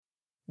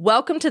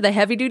Welcome to the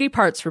Heavy Duty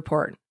Parts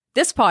Report.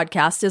 This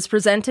podcast is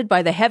presented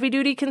by the Heavy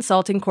Duty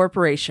Consulting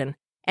Corporation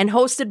and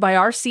hosted by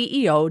our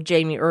CEO,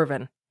 Jamie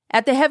Irvin.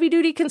 At the Heavy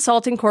Duty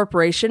Consulting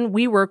Corporation,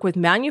 we work with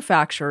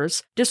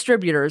manufacturers,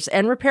 distributors,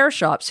 and repair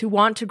shops who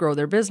want to grow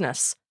their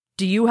business.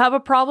 Do you have a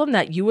problem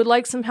that you would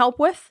like some help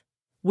with?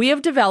 We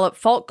have developed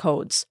fault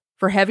codes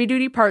for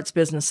heavy-duty parts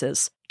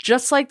businesses,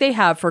 just like they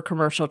have for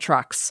commercial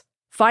trucks.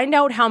 Find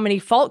out how many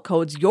fault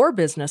codes your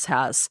business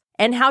has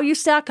and how you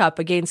stack up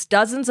against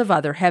dozens of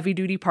other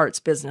heavy-duty parts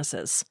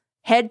businesses.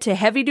 Head to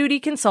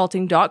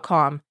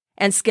heavydutyconsulting.com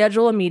and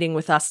schedule a meeting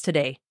with us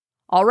today.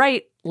 All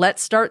right,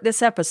 let's start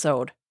this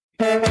episode.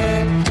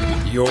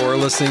 You're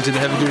listening to the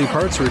Heavy Duty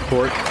Parts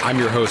Report. I'm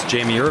your host,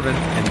 Jamie Irvin,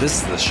 and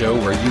this is the show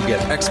where you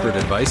get expert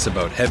advice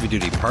about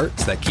heavy-duty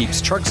parts that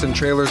keeps trucks and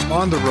trailers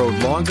on the road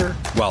longer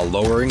while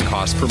lowering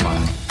cost per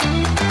mile.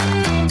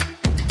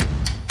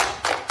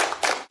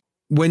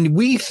 When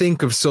we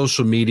think of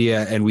social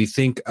media and we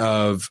think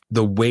of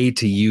the way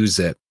to use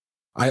it,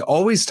 I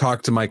always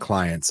talk to my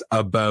clients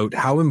about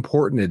how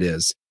important it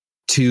is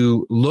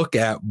to look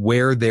at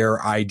where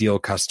their ideal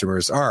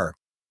customers are.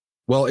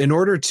 Well, in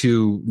order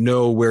to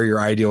know where your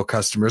ideal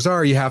customers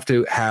are, you have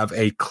to have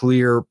a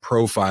clear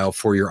profile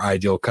for your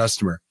ideal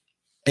customer.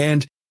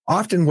 And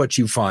often what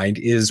you find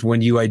is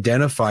when you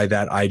identify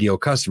that ideal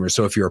customer,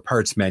 so if you're a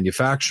parts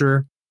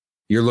manufacturer,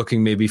 you're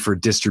looking maybe for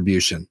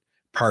distribution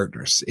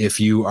partners. If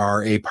you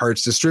are a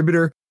parts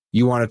distributor,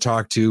 you want to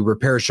talk to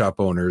repair shop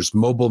owners,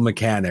 mobile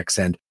mechanics,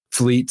 and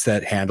fleets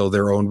that handle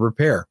their own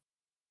repair.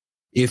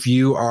 If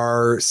you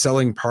are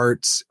selling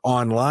parts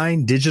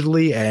online,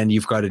 digitally, and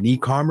you've got an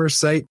e-commerce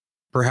site,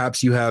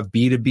 perhaps you have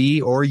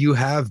B2B or you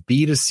have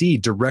B2C,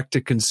 direct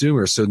to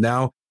consumer. So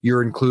now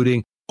you're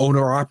including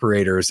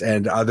owner-operators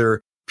and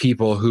other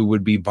people who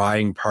would be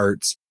buying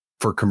parts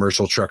for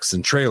commercial trucks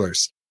and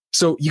trailers.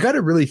 So you got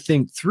to really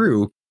think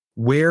through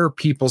where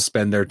people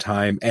spend their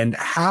time and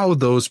how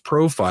those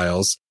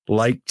profiles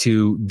like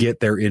to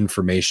get their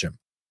information.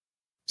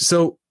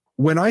 So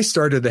when I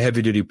started the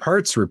Heavy Duty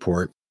Parts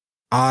Report,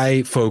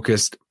 I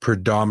focused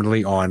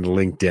predominantly on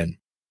LinkedIn.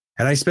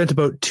 And I spent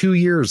about 2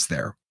 years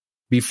there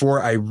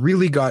before I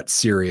really got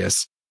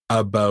serious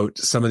about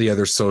some of the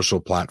other social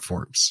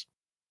platforms.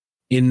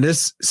 In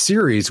this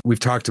series, we've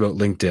talked about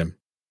LinkedIn.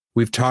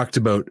 We've talked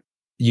about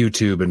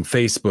YouTube and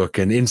Facebook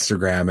and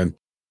Instagram.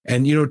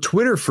 And you know,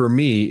 Twitter for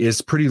me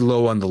is pretty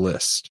low on the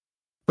list.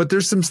 But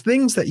there's some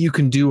things that you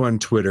can do on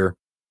Twitter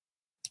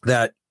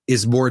that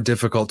is more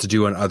difficult to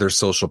do on other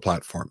social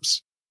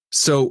platforms.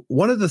 So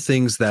one of the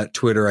things that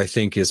Twitter, I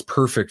think, is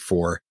perfect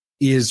for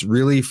is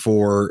really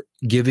for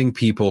giving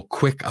people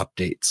quick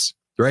updates,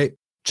 right?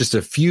 Just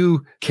a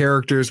few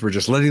characters. We're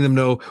just letting them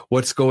know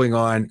what's going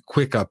on.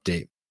 Quick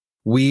update.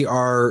 We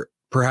are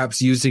perhaps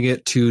using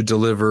it to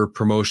deliver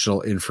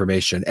promotional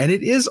information. And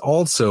it is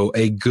also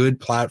a good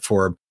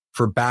platform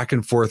for back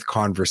and forth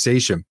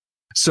conversation.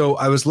 So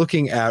I was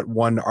looking at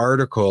one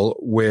article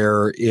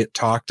where it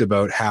talked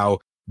about how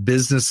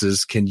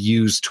businesses can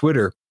use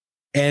Twitter.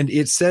 And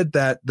it said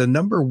that the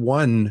number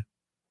one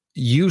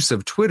use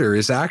of Twitter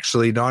is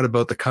actually not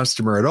about the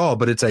customer at all,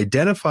 but it's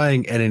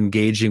identifying and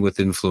engaging with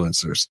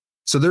influencers.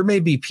 So there may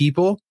be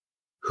people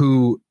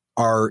who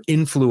are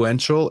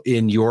influential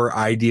in your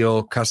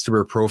ideal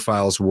customer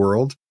profiles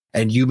world,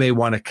 and you may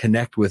want to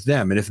connect with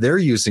them. And if they're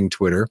using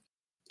Twitter,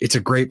 it's a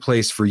great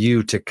place for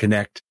you to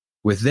connect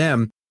with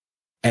them.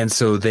 And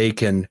so they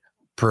can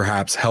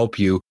perhaps help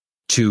you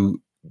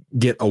to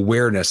get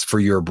awareness for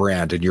your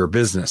brand and your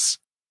business.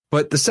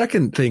 But the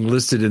second thing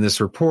listed in this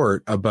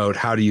report about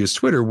how to use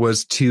Twitter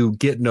was to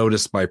get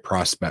noticed by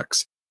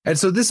prospects. And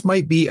so this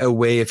might be a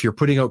way, if you're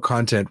putting out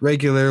content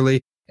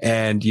regularly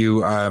and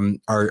you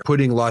are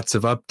putting lots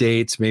of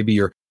updates, maybe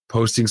you're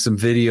posting some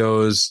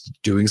videos,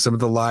 doing some of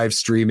the live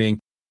streaming.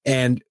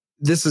 And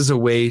this is a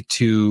way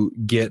to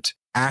get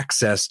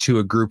access to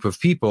a group of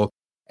people.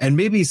 And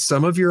maybe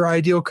some of your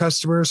ideal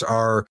customers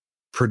are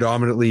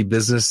predominantly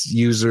business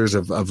users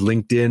of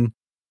LinkedIn.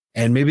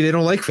 And maybe they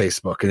don't like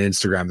Facebook and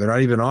Instagram. They're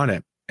not even on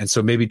it. And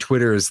so maybe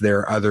Twitter is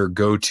their other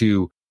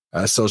go-to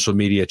social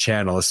media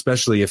channel,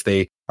 especially if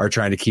they are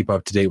trying to keep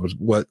up to date with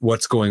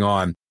what's going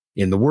on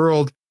in the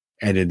world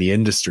and in the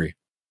industry.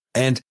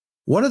 And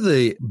one of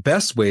the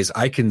best ways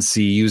I can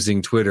see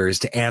using Twitter is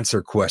to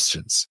answer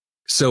questions.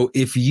 So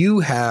if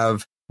you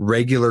have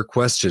regular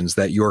questions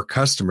that your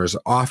customers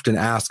often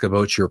ask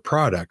about your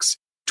products,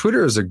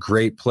 Twitter is a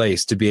great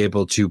place to be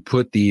able to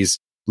put these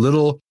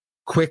little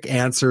quick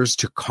answers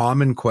to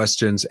common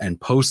questions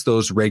and post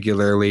those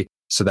regularly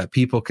so that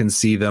people can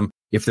see them.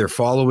 If they're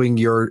following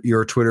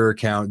your Twitter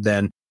account,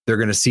 then they're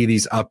going to see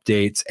these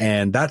updates,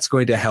 and that's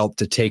going to help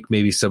to take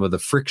maybe some of the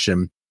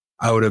friction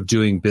out of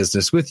doing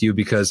business with you,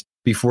 because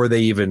before they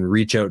even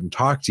reach out and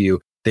talk to you,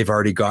 they've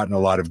already gotten a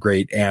lot of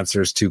great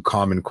answers to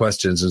common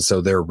questions. And so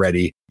they're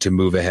ready to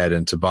move ahead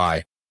and to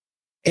buy.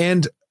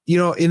 And, you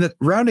know,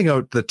 rounding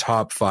out the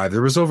top 5,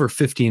 there was over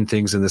 15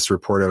 things in this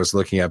report I was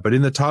looking at, but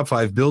in the top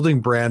 5,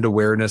 building brand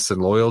awareness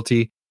and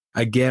loyalty.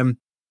 Again,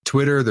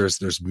 Twitter,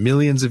 there's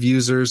millions of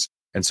users.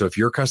 And so if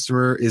your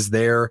customer is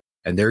there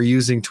and they're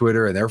using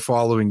Twitter and they're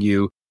following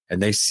you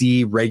and they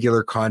see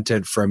regular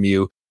content from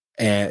you,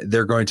 and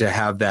they're going to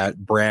have that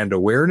brand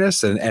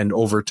awareness. And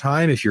over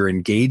time, if you're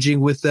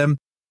engaging with them,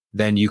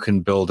 then you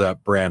can build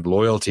up brand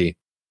loyalty.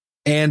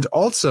 And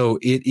also,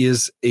 it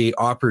is an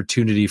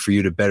opportunity for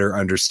you to better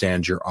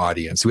understand your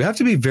audience. We have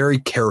to be very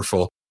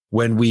careful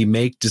when we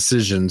make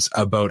decisions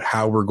about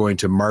how we're going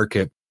to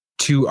market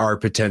to our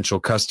potential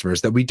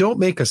customers, that we don't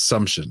make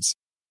assumptions.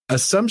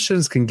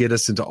 Assumptions can get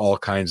us into all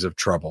kinds of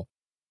trouble.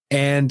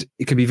 And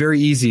it can be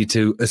very easy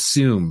to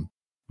assume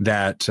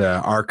that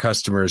our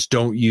customers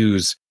don't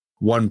use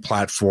one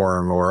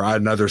platform or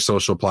another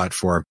social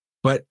platform.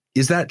 But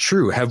is that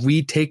true? Have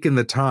we taken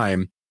the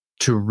time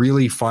to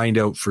really find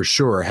out for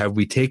sure? Have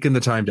we taken the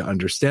time to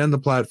understand the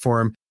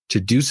platform, to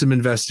do some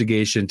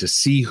investigation, to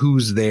see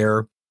who's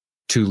there,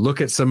 to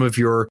look at some of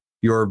your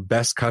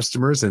best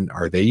customers, and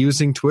are they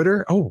using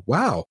Twitter? Oh,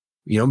 wow.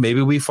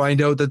 Maybe we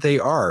find out that they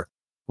are.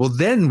 Well,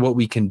 then what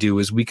we can do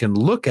is we can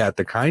look at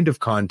the kind of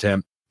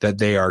content that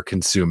they are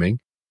consuming,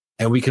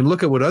 and we can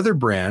look at what other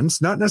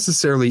brands, not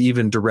necessarily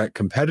even direct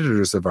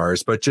competitors of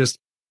ours, but just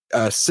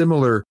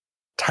similar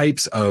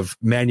types of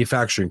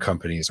manufacturing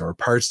companies or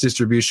parts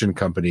distribution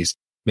companies,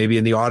 maybe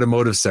in the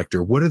automotive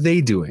sector. What are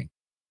they doing?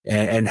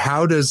 And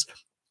how does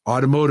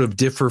automotive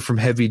differ from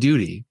heavy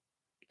duty?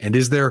 And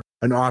is there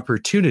an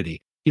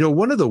opportunity?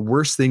 One of the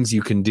worst things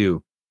you can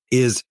do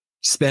is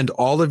spend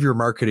all of your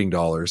marketing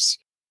dollars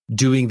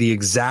doing the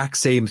exact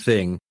same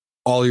thing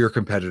all your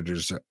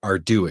competitors are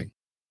doing.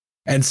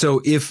 And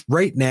so if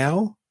right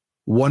now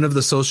one of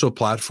the social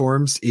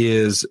platforms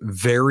is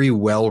very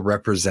well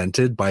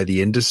represented by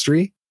the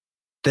industry,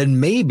 then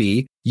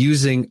maybe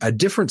using a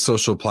different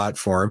social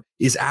platform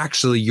is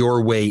actually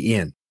your way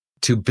in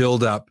to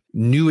build up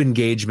new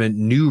engagement,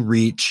 new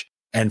reach,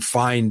 and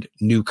find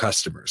new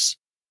customers.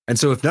 And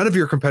so if none of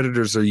your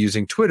competitors are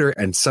using Twitter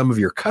and some of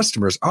your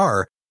customers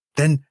are,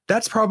 then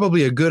that's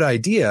probably a good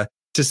idea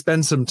to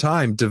spend some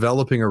time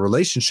developing a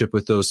relationship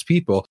with those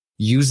people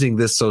using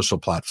this social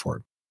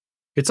platform.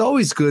 It's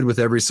always good with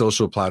every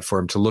social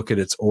platform to look at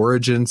its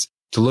origins,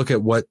 to look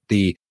at what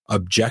the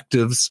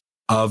objectives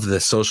of the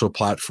social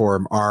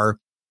platform are,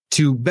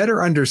 to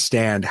better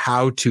understand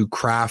how to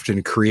craft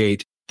and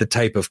create the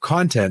type of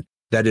content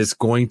that is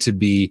going to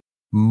be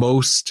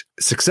most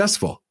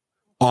successful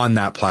on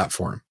that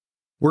platform.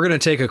 We're going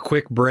to take a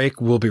quick break.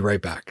 We'll be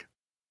right back.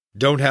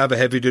 Don't have a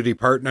heavy-duty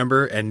part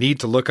number and need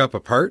to look up a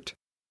part?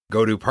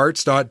 Go to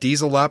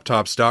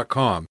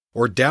parts.diesellaptops.com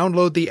or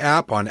download the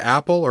app on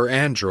Apple or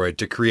Android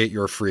to create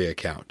your free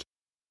account.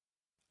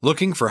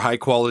 Looking for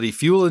high-quality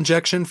fuel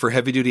injection for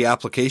heavy-duty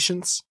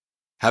applications?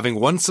 Having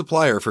one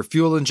supplier for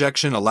fuel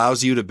injection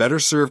allows you to better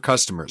serve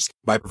customers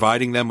by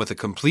providing them with a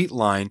complete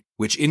line,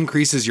 which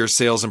increases your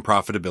sales and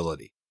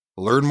profitability.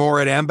 Learn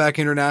more at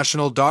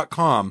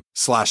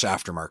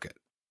ambacinternational.com/aftermarket.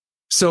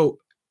 So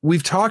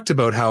we've talked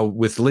about how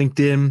with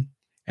LinkedIn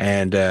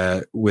and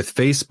with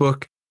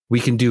Facebook, we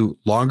can do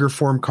longer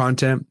form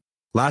content.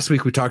 Last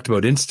week, we talked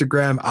about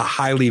Instagram, a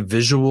highly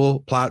visual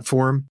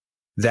platform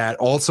that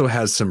also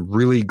has some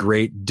really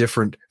great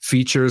different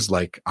features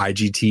like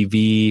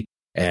IGTV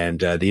and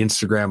the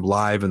Instagram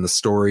Live and the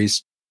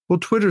stories. Well,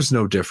 Twitter's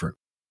no different.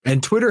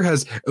 And Twitter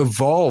has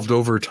evolved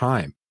over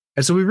time.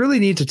 And so we really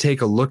need to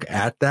take a look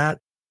at that,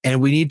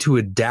 and we need to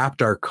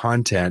adapt our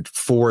content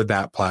for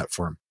that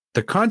platform.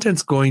 The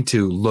content's going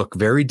to look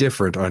very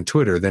different on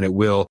Twitter than it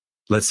will,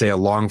 let's say, a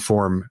long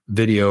form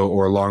video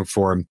or a long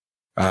form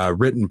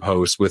written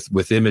post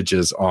with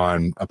images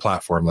on a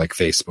platform like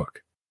Facebook.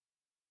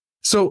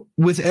 So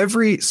with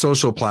every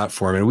social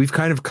platform, and we've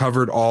kind of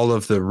covered all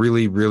of the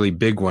really, really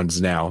big ones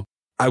now,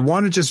 I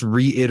want to just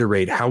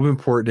reiterate how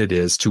important it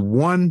is to,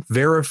 one,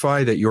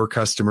 verify that your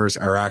customers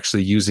are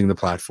actually using the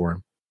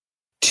platform.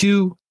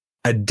 Two,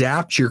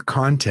 adapt your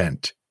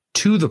content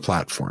to the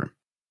platform.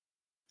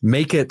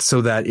 Make it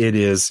so that it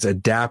is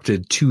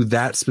adapted to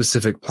that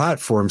specific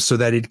platform so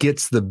that it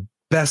gets the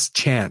best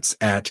chance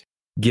at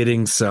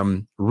getting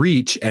some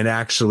reach and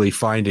actually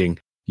finding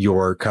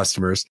your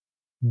customers.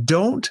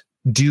 Don't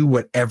do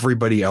what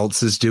everybody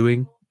else is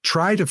doing.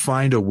 Try to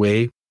find a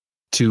way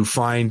to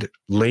find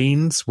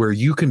lanes where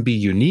you can be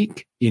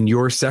unique in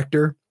your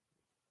sector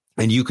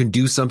and you can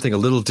do something a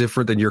little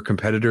different than your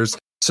competitors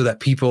so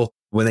that people,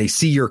 when they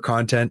see your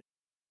content,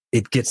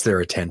 it gets their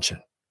attention,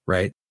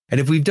 right? And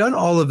if we've done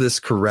all of this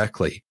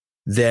correctly,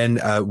 then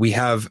we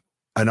have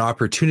an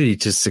opportunity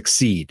to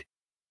succeed.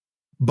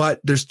 But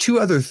there's two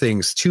other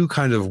things, two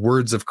kind of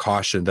words of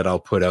caution that I'll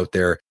put out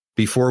there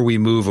before we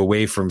move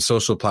away from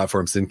social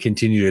platforms and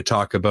continue to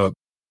talk about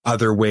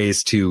other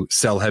ways to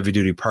sell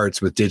heavy-duty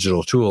parts with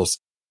digital tools.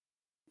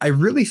 I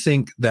really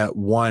think that,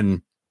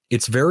 one,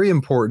 it's very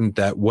important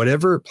that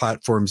whatever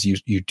platforms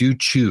you do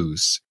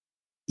choose,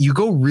 you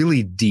go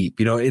really deep.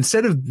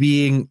 Instead of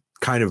being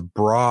kind of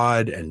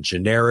broad and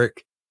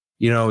generic,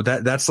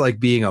 that's like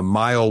being a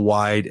mile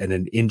wide and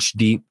an inch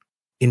deep.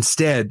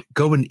 Instead,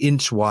 go an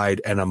inch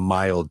wide and a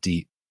mile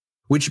deep,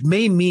 which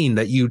may mean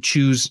that you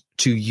choose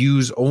to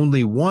use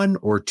only one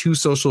or two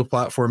social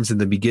platforms in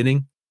the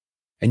beginning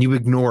and you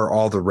ignore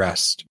all the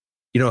rest.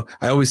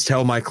 I always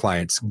tell my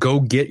clients, go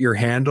get your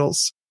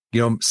handles,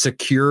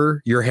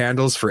 secure your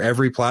handles for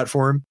every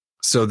platform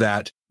so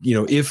that,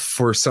 if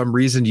for some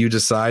reason you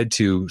decide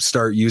to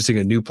start using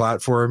a new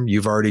platform,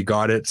 you've already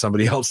got it.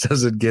 Somebody else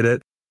doesn't get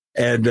it.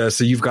 And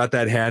so you've got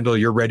that handle,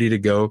 you're ready to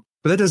go.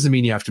 But that doesn't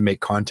mean you have to make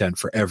content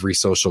for every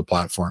social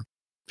platform.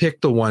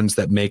 Pick the ones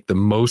that make the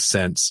most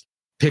sense.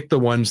 Pick the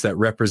ones that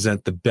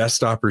represent the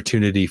best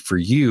opportunity for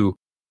you,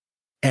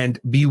 and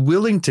be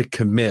willing to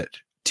commit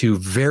to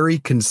very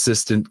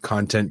consistent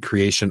content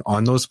creation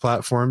on those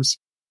platforms.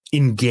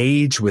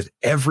 Engage with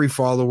every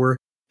follower,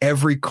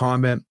 every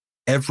comment,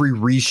 every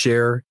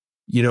reshare.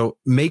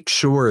 Make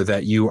sure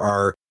that you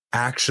are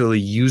actually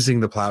using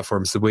the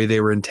platforms the way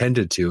they were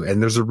intended to.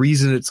 And there's a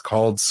reason it's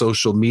called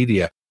social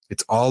media.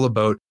 It's all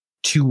about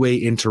two-way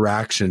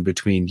interaction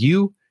between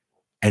you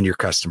and your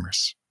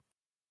customers.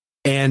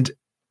 And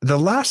the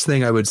last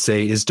thing I would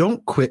say is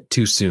don't quit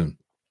too soon.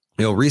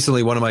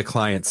 Recently one of my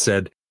clients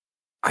said,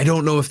 I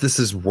don't know if this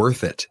is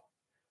worth it.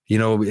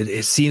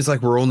 It seems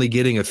like we're only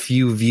getting a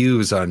few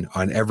views on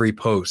every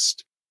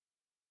post.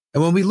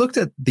 And when we looked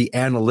at the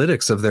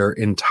analytics of their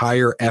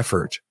entire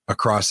effort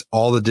across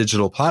all the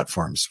digital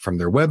platforms, from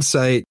their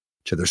website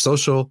to their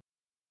social,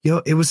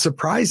 it was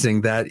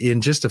surprising that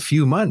in just a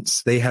few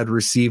months, they had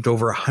received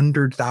over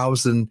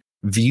 100,000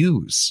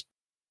 views.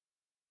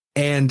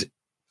 And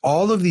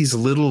all of these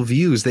little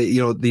views,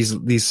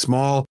 these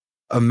small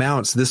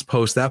amounts, this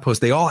post, that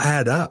post, they all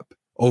add up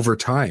over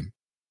time.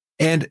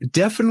 And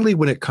definitely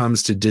when it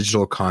comes to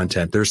digital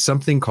content, there's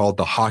something called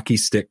the hockey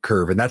stick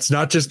curve. And that's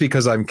not just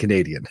because I'm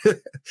Canadian,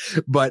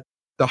 but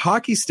the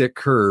hockey stick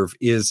curve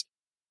is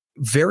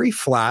very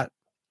flat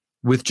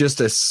with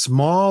just a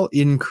small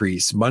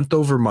increase month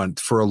over month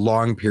for a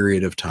long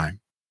period of time.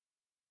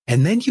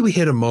 And then you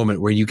hit a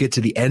moment where you get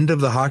to the end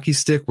of the hockey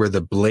stick where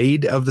the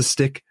blade of the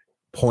stick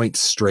points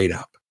straight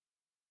up.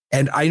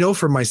 And I know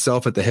for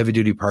myself at the Heavy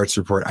Duty Parts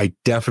Report, I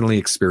definitely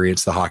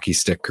experienced the hockey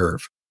stick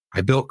curve. I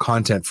built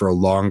content for a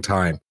long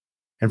time.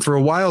 And for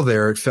a while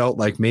there, it felt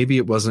like maybe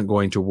it wasn't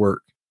going to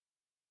work.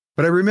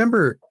 But I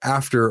remember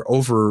after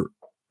over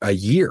a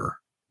year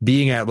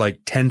being at like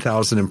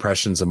 10,000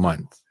 impressions a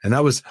month. And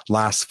that was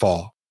last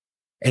fall.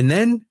 And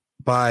then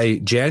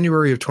by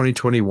January of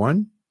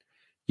 2021,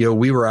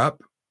 we were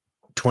up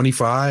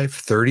 25,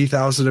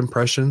 30,000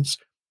 impressions.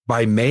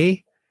 By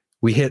May,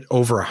 we hit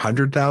over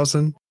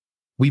 100,000.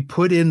 We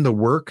put in the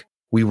work.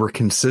 We were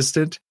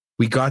consistent.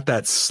 We got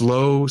that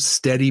slow,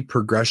 steady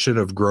progression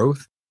of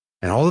growth.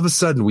 And all of a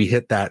sudden, we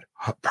hit that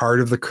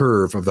part of the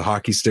curve, of the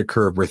hockey stick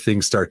curve, where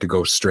things start to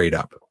go straight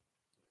up.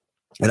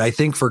 And I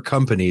think for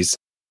companies,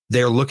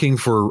 they're looking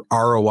for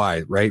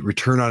ROI, right?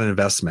 Return on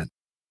investment.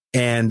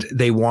 And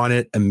they want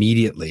it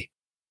immediately.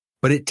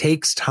 But it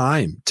takes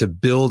time to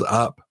build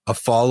up a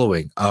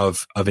following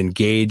of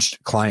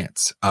engaged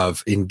clients,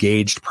 of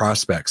engaged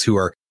prospects who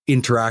are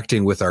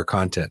interacting with our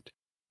content.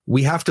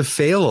 We have to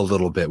fail a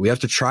little bit. We have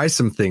to try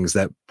some things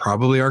that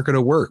probably aren't going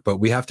to work, but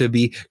we have to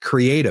be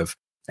creative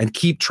and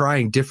keep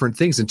trying different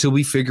things until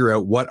we figure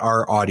out what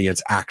our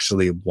audience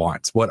actually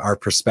wants, what our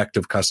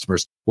prospective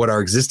customers, what our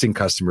existing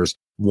customers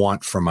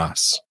want from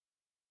us.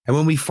 And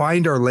when we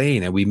find our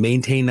lane and we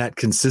maintain that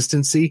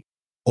consistency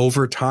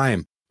over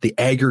time, the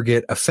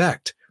aggregate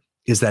effect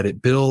is that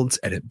it builds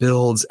and it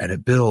builds and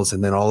it builds.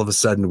 And then all of a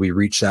sudden we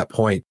reach that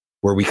point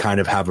where we kind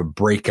of have a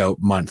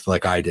breakout month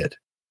like I did.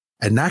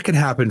 And that can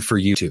happen for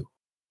you too.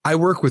 I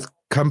work with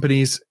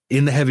companies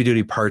in the heavy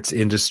duty parts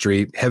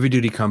industry, heavy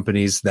duty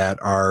companies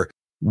that are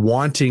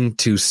wanting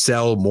to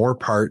sell more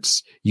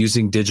parts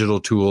using digital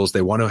tools.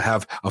 They want to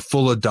have a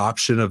full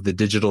adoption of the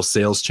digital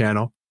sales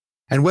channel.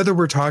 And whether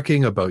we're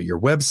talking about your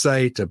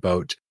website,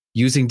 about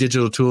using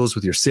digital tools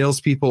with your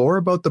salespeople, or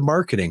about the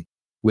marketing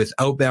with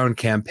outbound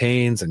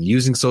campaigns and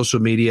using social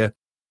media,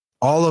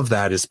 all of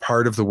that is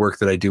part of the work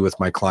that I do with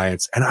my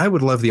clients. And I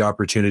would love the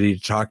opportunity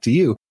to talk to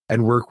you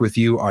and work with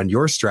you on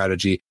your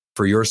strategy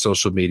for your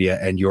social media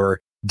and your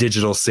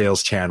digital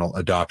sales channel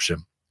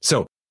adoption.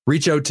 So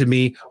reach out to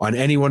me on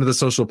any one of the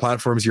social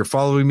platforms you're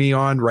following me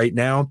on right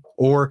now,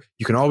 or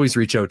you can always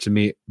reach out to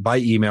me by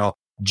email,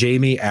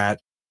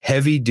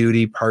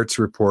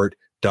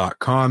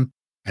 jamie@heavydutypartsreport.com.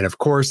 And of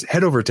course,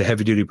 head over to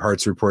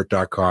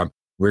heavydutypartsreport.com,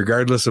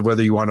 regardless of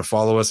whether you want to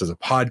follow us as a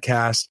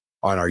podcast,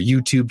 on our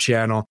YouTube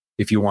channel,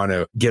 if you want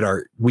to get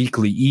our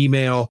weekly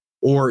email,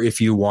 or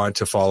if you want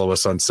to follow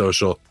us on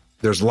social.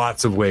 There's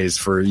lots of ways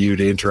for you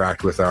to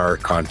interact with our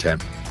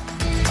content.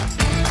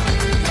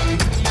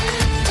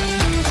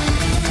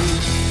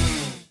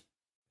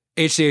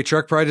 HDA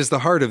Truck Pride is the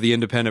heart of the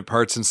independent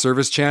parts and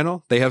service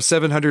channel. They have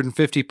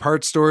 750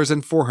 parts stores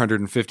and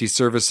 450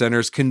 service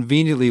centers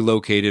conveniently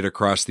located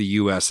across the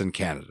US and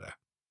Canada.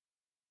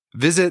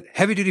 Visit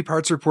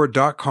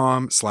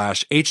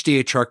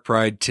heavydutypartsreport.com/HDA Truck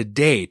Pride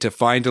today to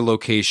find a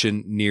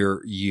location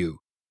near you.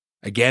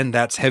 Again,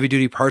 that's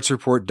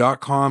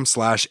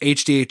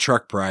heavydutypartsreport.com/HDA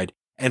Truck Pride,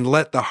 and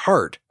let the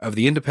heart of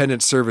the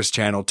independent service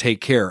channel take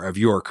care of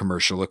your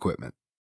commercial equipment.